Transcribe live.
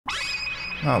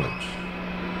Knowledge.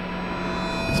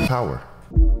 It's power.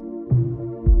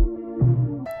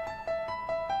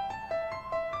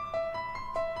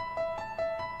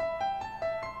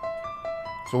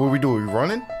 So what we do? We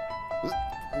running?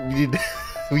 We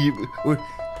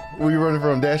running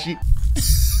from Dashy?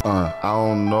 I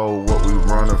don't know what we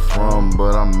running from,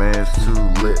 but I'm man's too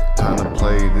lit. Time to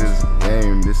play this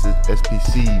game. This is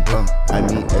SPC. I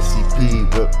need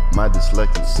SCP with my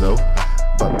dyslexic self.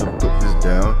 About to put this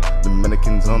down. The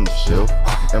mannequins on the shelf.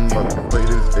 I'm about to play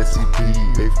this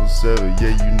SCP-847.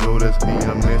 Yeah, you know that's me.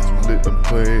 I'm man's too lit. I'm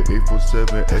playing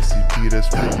 847 SCP. That's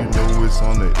free. You know it's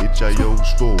on the HIO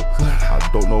store. I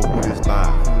don't know who this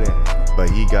by, but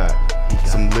he got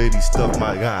some lady stuff,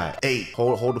 my guy. Hey,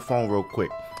 hold the phone real quick.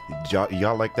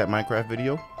 Y'all like that Minecraft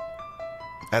video?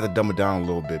 I had to dumb it down a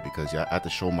little bit because I had to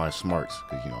show my smarts,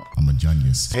 because you know I'm a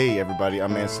genius. Hey everybody,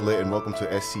 I'm Slit and welcome to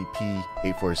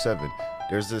SCP-847.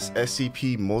 There's this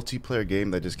SCP multiplayer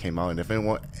game that just came out, and if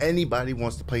anybody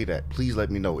wants to play that, please let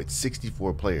me know. It's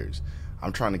 64 players.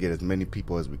 I'm trying to get as many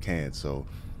people as we can, so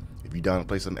if you down to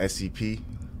play some SCP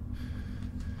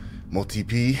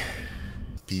multi-P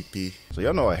PP. So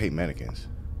y'all know I hate mannequins.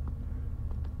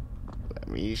 But, I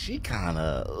mean, she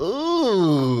kinda,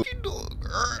 ooh, what you doing,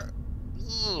 girl?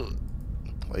 Ugh.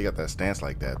 Why you got that stance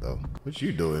like that, though? What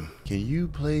you doing? Can you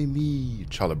play me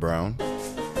Charlie Brown?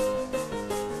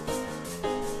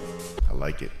 I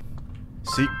like it.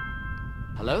 See?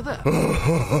 Hello there.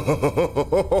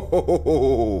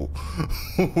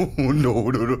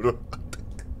 No.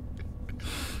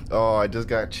 Oh, I just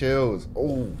got chills.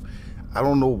 Oh. I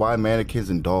don't know why mannequins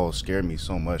and dolls scare me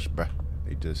so much, bruh.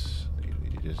 They just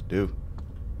do.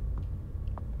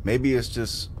 Maybe it's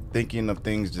just thinking of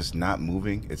things just not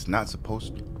moving. It's not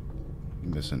supposed to.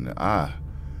 You're missing the eye.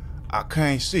 I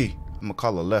can't see. I'm gonna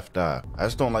call it left eye. I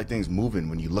just don't like things moving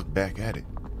when you look back at it.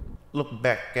 Look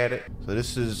back at it. So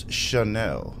this is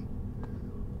Chanel.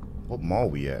 What mall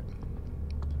we at?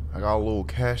 I got a little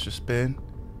cash to spend.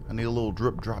 I need a little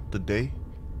drip drop today.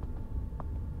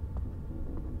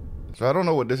 So I don't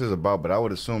know what this is about, but I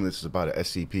would assume this is about an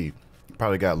SCP.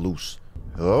 Probably got loose.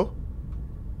 Hello?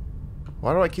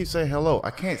 Why do I keep saying hello?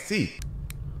 I can't see.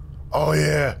 Oh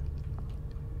yeah.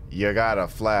 You got a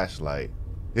flashlight.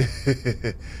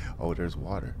 Oh, there's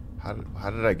water. How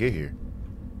did I get here?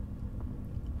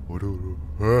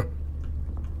 Can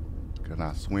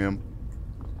I swim?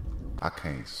 I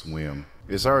can't swim.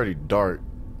 It's already dark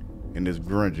and it's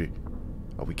grungy.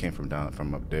 Oh, we came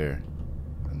from up there.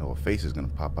 I know a face is gonna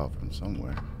pop out from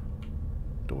somewhere.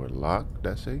 Door locked,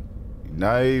 that's it.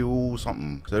 Nah,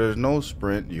 something. So there's no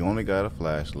sprint, you only got a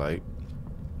flashlight.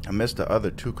 I missed the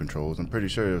other two controls. I'm pretty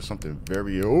sure there's something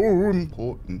very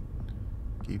important.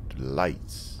 Keep the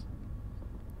lights.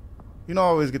 You know, I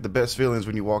always get the best feelings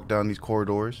when you walk down these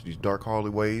corridors, these dark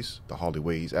alleyways,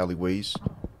 alleyways.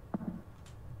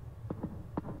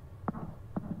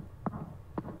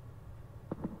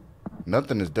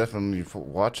 Nothing is definitely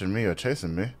watching me or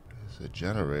chasing me. It's a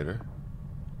generator.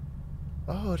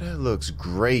 Oh, that looks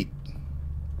great.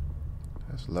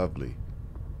 That's lovely.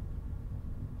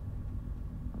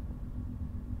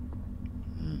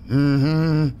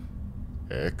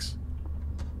 X.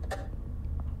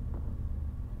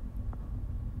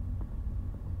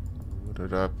 What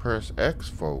did I press X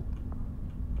for?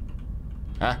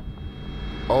 Huh?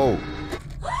 Oh.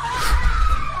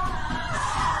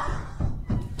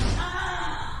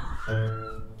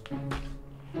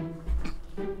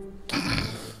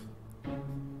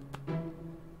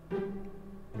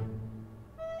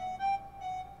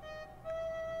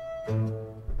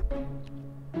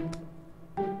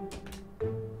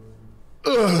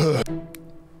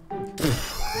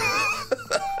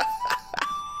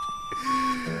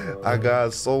 I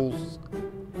got souls.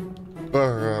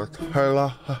 I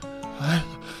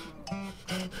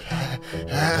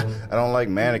don't like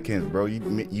mannequins, bro. You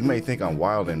may think I'm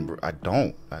wild, and I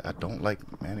don't. I don't like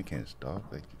mannequins, dog.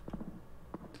 Like,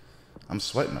 I'm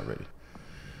sweating already.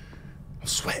 I'm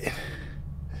sweating.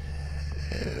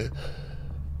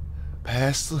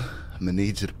 Pastor, I'm gonna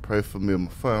need you to pray for me, my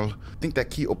friend. I think that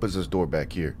key opens this door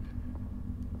back here.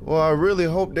 Well, I really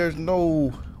hope there's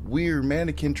no weird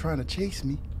mannequin trying to chase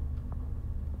me.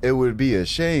 It would be a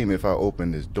shame if I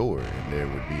opened this door and there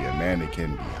would be a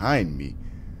mannequin behind me.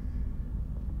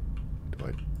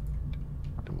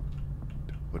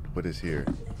 What is here?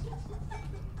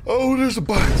 Oh, there's a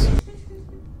box.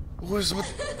 What?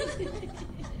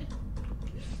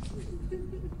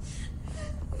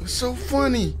 It's so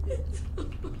funny.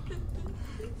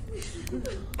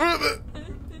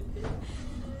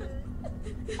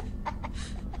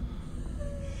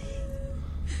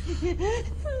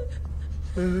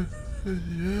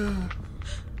 Yeah,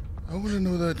 I want to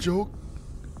know that joke.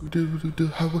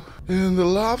 And the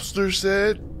lobster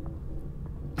said,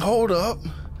 hold up,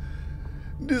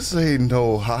 this ain't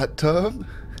no hot tub.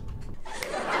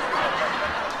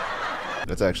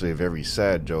 That's actually a very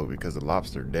sad joke because the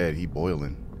lobster dead, he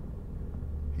boiling.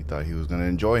 He thought he was gonna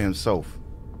enjoy himself.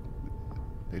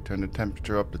 They turned the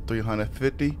temperature up to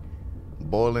 350,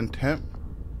 boiling temp.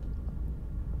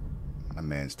 My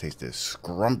man's tasted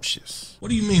scrumptious. What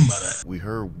do you mean by that? We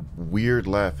heard weird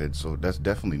laughing, so that's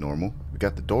definitely normal. We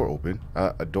got the door open.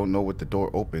 I don't know what the door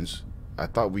opens. I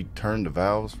thought we turned the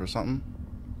valves for something.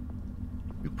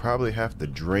 We probably have to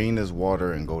drain this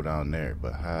water and go down there,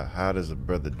 but how does a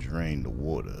brother drain the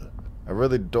water? I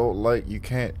really don't like, you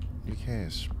can't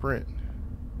sprint.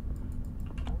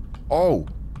 Oh!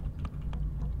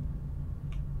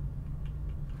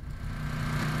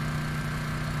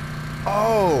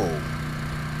 Oh!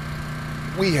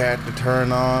 We had to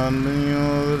turn on,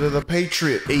 the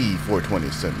Patriot. 420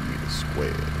 centimeters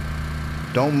squared.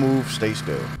 Don't move, stay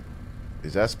still.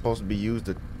 Is that supposed to be used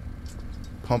to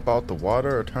pump out the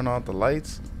water or turn on the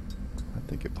lights? I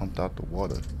think it pumped out the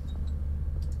water.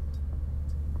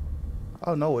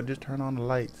 Oh no, it just turned on the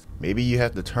lights. Maybe you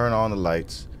have to turn on the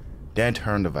lights, then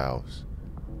turn the valves,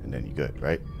 and then you're good,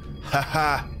 right?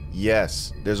 Haha,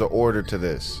 yes, there's an order to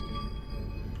this.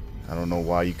 I don't know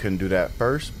why you couldn't do that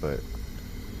first, but...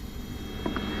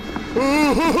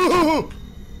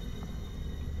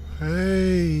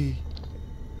 Hey.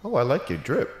 Oh, I like your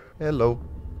drip. Hello.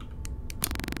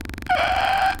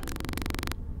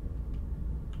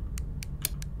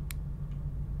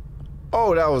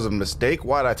 Oh, that was a mistake.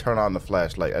 Why'd I turn on the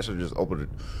flashlight? I should have just opened it.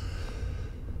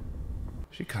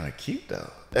 She kind of cute though.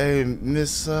 Hey,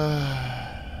 Miss,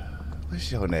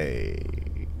 what's your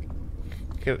name?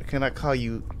 Can I call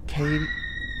you Katie?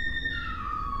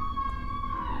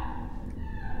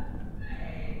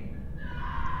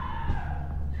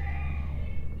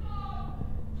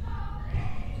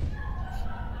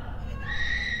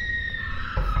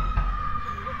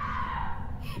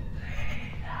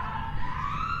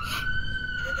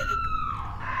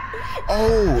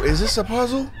 Oh, is this a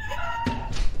puzzle?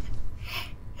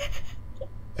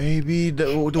 A, B,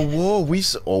 the wall. We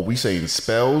saying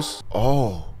spells?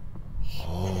 Oh.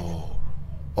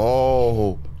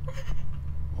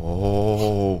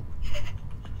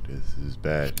 This is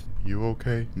bad. You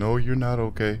okay? No, you're not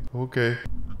okay. Okay.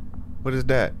 What is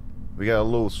that? We got a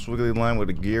little squiggly line with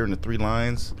a gear and the 3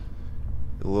 lines.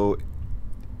 A little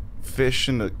fish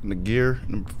in the gear,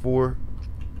 number 4.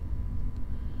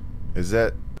 Is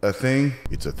that a thing?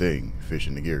 It's a thing. Fish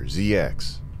in the gear.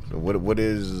 ZX. So what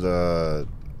is the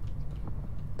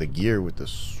gear with the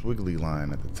squiggly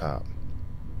line at the top?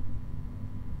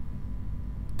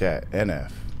 That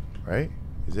NF, right?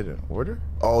 Is it an order?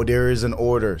 Oh, there is an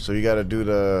order. So you gotta do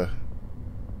the...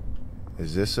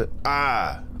 Is this a...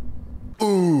 Ah!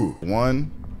 Ooh!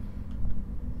 1.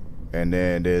 And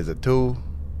then there's a 2.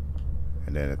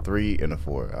 And then a 3 and a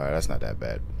 4. Alright, that's not that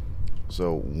bad.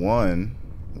 So 1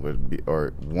 would be...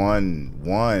 Or 1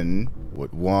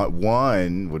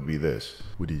 would be this.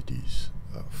 What is these?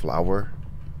 Flower?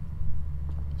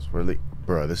 Swirly...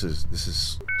 Bruh, this is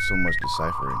so much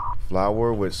deciphering.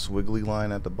 Flower with squiggly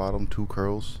line at the bottom, 2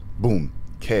 curls. Boom.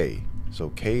 K. So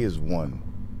K is 1.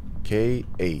 K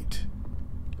 8.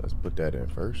 Let's put that in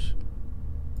first.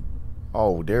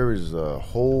 Oh, there is a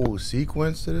whole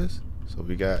sequence to this. So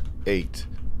we got 8.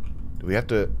 Do we have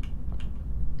to?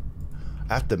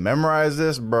 I have to memorize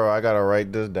this, bro. I gotta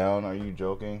write this down. Are you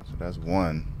joking? So that's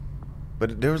 1.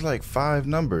 But there was like 5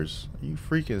 numbers. Are you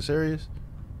freaking serious?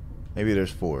 Maybe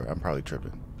there's 4. I'm probably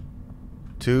tripping.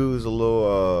 2 is a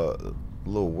little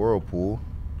whirlpool.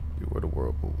 Where the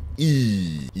whirlpool?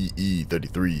 E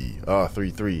 33. Oh,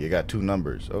 33. It got 2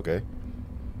 numbers. Okay.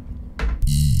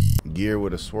 Gear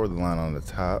with a swirly line on the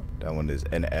top. That one is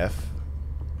NF.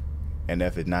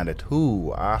 NF is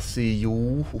 92. I see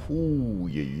you. Ooh,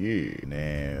 yeah.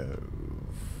 Now,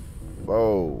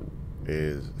 4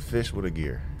 is fish with a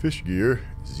gear. Fish gear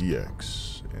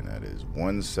ZX. And that is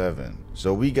 17.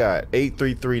 So we got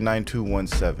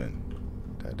 8339217.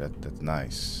 That's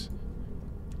nice.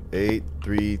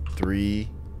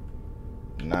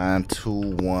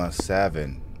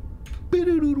 8339217.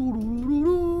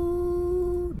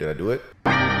 Did I do it?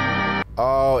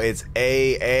 Oh, it's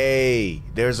AA.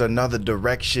 There's another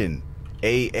direction.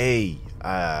 AA.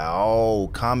 Oh,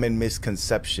 common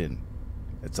misconception.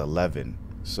 It's 11.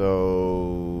 So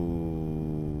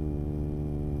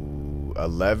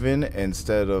 11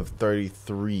 instead of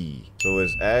 33. So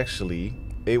it's actually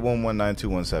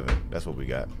 8119217. That's what we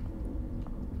got.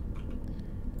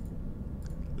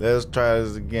 Let's try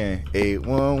this again.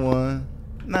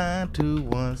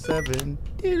 811-9217.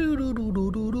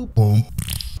 Boom.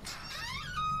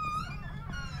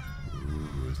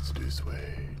 Ooh, it's this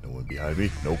way. No one behind me.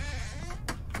 Nope.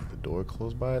 The door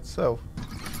closed by itself.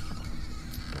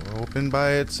 Door open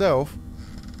by itself.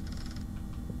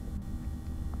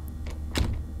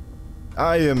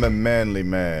 I am a manly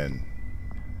man.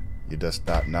 You just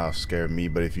stop now, scare me.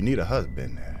 But if you need a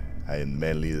husband, I am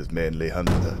manly as manly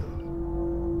hunter.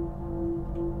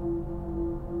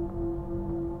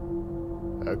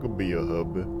 I could be your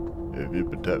husband if you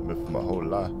protect me for my whole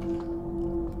life.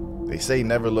 They say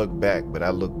never look back, but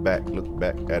I look back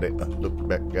at it, look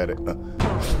back at it.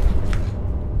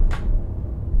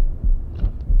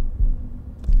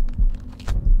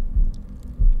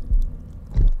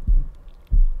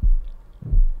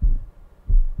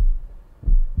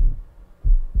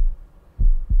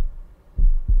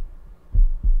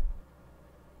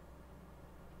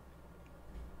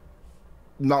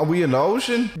 Now we in the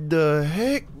ocean? The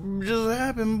heck just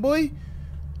happened, boy?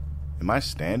 Am I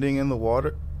standing in the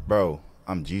water? Bro,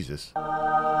 I'm Jesus.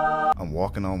 I'm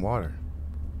walking on water.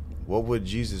 What would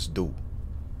Jesus do?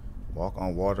 Walk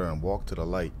on water and walk to the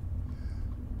light.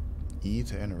 E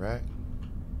to interact.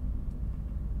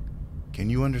 Can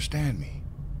you understand me?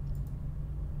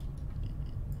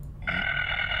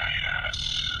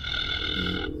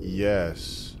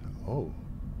 Yes. Oh.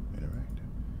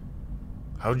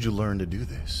 How did you learn to do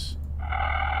this?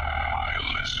 I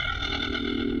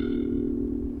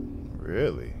listen.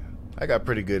 Really? I got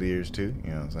pretty good ears too,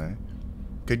 you know what I'm saying?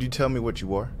 Could you tell me what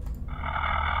you are?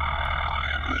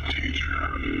 I am the teacher.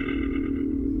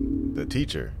 The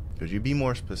teacher? Could you be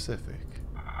more specific?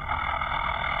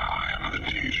 I am the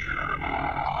teacher.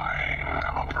 I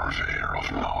am a purveyor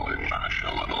of knowledge. I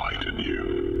shall enlighten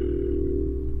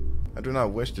you. I do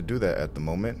not wish to do that at the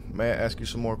moment. May I ask you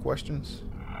some more questions?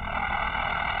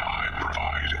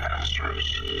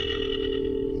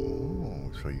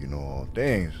 Oh, so you know all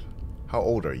things. How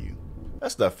old are you?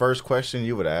 That's the first question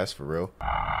you would ask for real.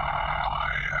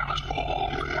 I am as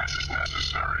old as is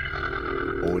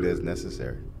necessary. Old as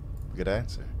necessary. Good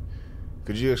answer.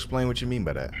 Could you explain what you mean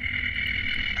by that?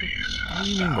 These What do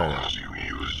you mean by that? spells you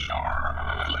use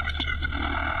are limited.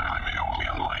 I may only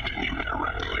enlighten you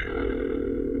directly.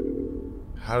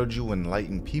 How did you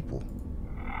enlighten people?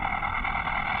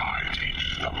 I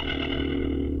teach them.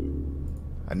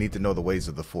 I need to know the ways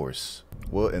of the Force.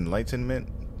 Will enlightenment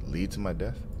lead to my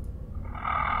death?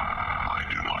 I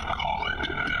do not call it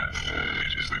death.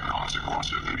 It is the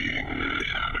consequence of being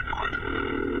inadequate.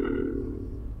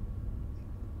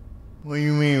 What do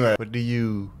you mean by that? What do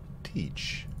you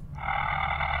teach?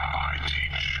 I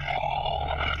teach all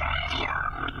that I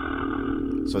have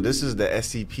learned. So this is the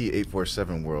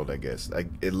SCP-847 world, I guess.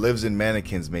 It lives in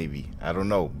mannequins, maybe. I don't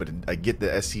know, but I get the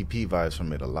SCP vibes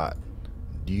from it a lot.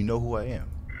 Do you know who I am?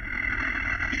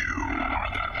 You are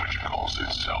that which calls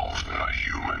itself a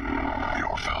human.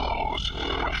 Your fellows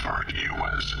refer to you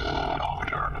as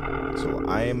doctor. So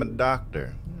I am a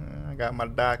doctor. I got my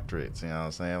doctorates, you know what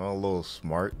I'm saying? I'm a little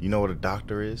smart. You know what a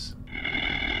doctor is?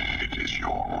 It is your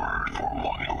word for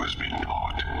one who has been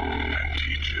taught and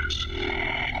teaches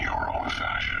in your own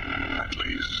fashion, at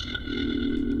least.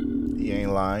 He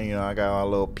ain't lying, you know, I got my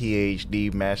little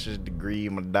PhD, master's degree,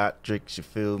 my doctorates, you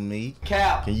feel me?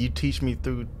 Cap. Can you teach me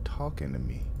through talking to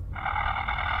me?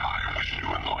 I wish to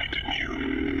enlighten you.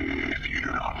 If you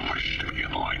do not wish to be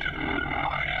enlightened,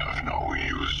 I have no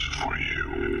use for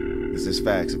you. This is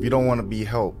facts. If you don't want to be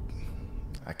helped,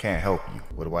 I can't help you.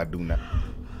 What do I do now?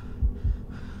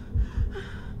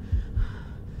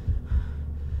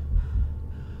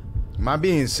 Am I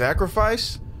being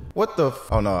sacrificed? What the f—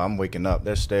 oh no, I'm waking up.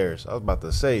 There's stairs. I was about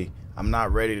to say, I'm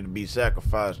not ready to be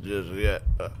sacrificed just yet.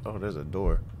 Oh, there's a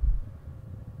door.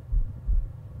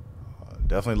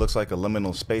 Definitely looks like a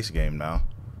liminal space game now.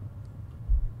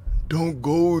 Don't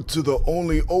go to the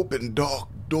only open dark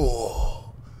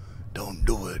door. Don't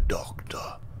do it,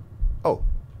 doctor. Oh,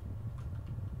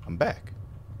 I'm back.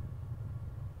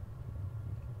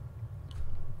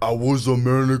 I was a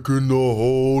mannequin the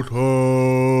whole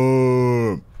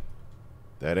time.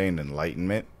 That ain't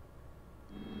enlightenment.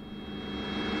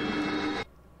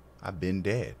 I've been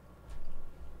dead.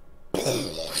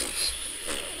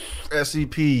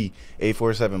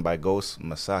 SCP-847 by Ghost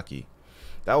Masaki.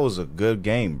 That was a good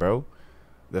game, bro.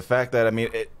 The fact that, I mean,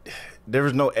 there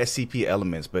was no SCP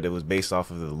elements, but it was based off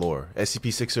of the lore.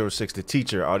 SCP-606, the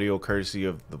teacher, audio courtesy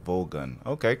of the Volgun.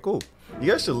 Okay, cool.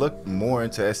 You guys should look more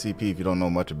into SCP if you don't know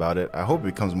much about it. I hope it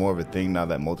becomes more of a thing now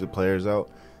that multiplayer is out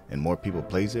and more people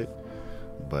plays it.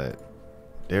 But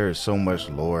There is so much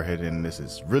lore hidden in this.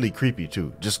 It's really creepy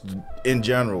too. Just in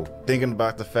general, thinking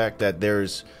about the fact that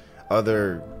there's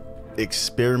other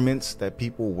experiments that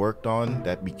people worked on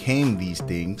that became these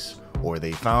things, or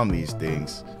they found these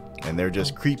things, and they're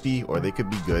just creepy, or they could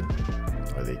be good,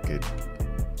 or they could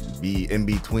be in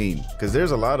between, because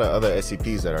there's a lot of other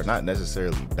SCPs that are not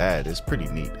necessarily bad. It's pretty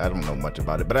neat. I don't know much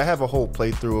about it, but I have a whole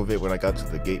playthrough of it when I got to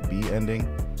the Gate B ending.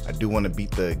 I do want to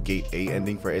beat the Gate A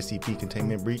ending for SCP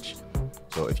Containment Breach,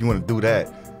 so if you want to do that,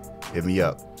 hit me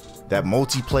up. That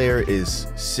multiplayer is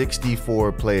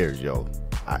 64 players, yo.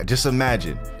 Just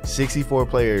imagine 64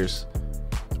 players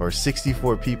or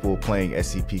 64 people playing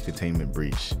SCP Containment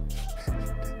Breach.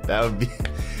 That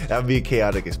would be a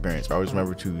chaotic experience. Always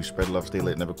remember to spread love, stay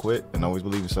lit, never quit, and always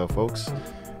believe in yourself, folks.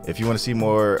 If you want to see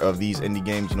more of these indie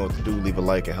games, you know what to do. Leave a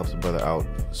like. It helps the brother out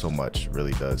so much. It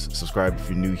really does. Subscribe if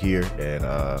you're new here, and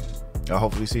I'll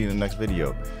hopefully see you in the next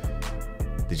video.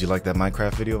 Did you like that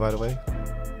Minecraft video, by the way?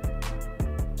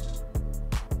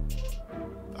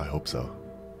 I hope so.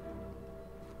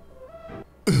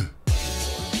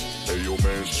 Hey, yo,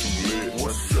 man's too lit.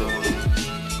 What's up?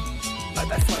 Like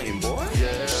that flame, boy.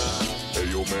 Yeah.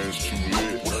 Hey, yo, man's too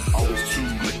lit. Always too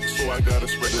lit, so I gotta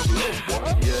spread this love,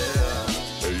 boy. Yeah.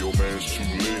 Hey, yo, man's too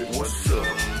lit. What's up?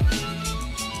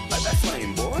 Like that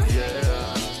flame, boy.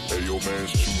 Yeah. Hey, yo,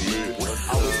 man's too lit.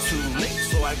 I was too late,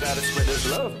 so I gotta spread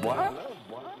this love, boy.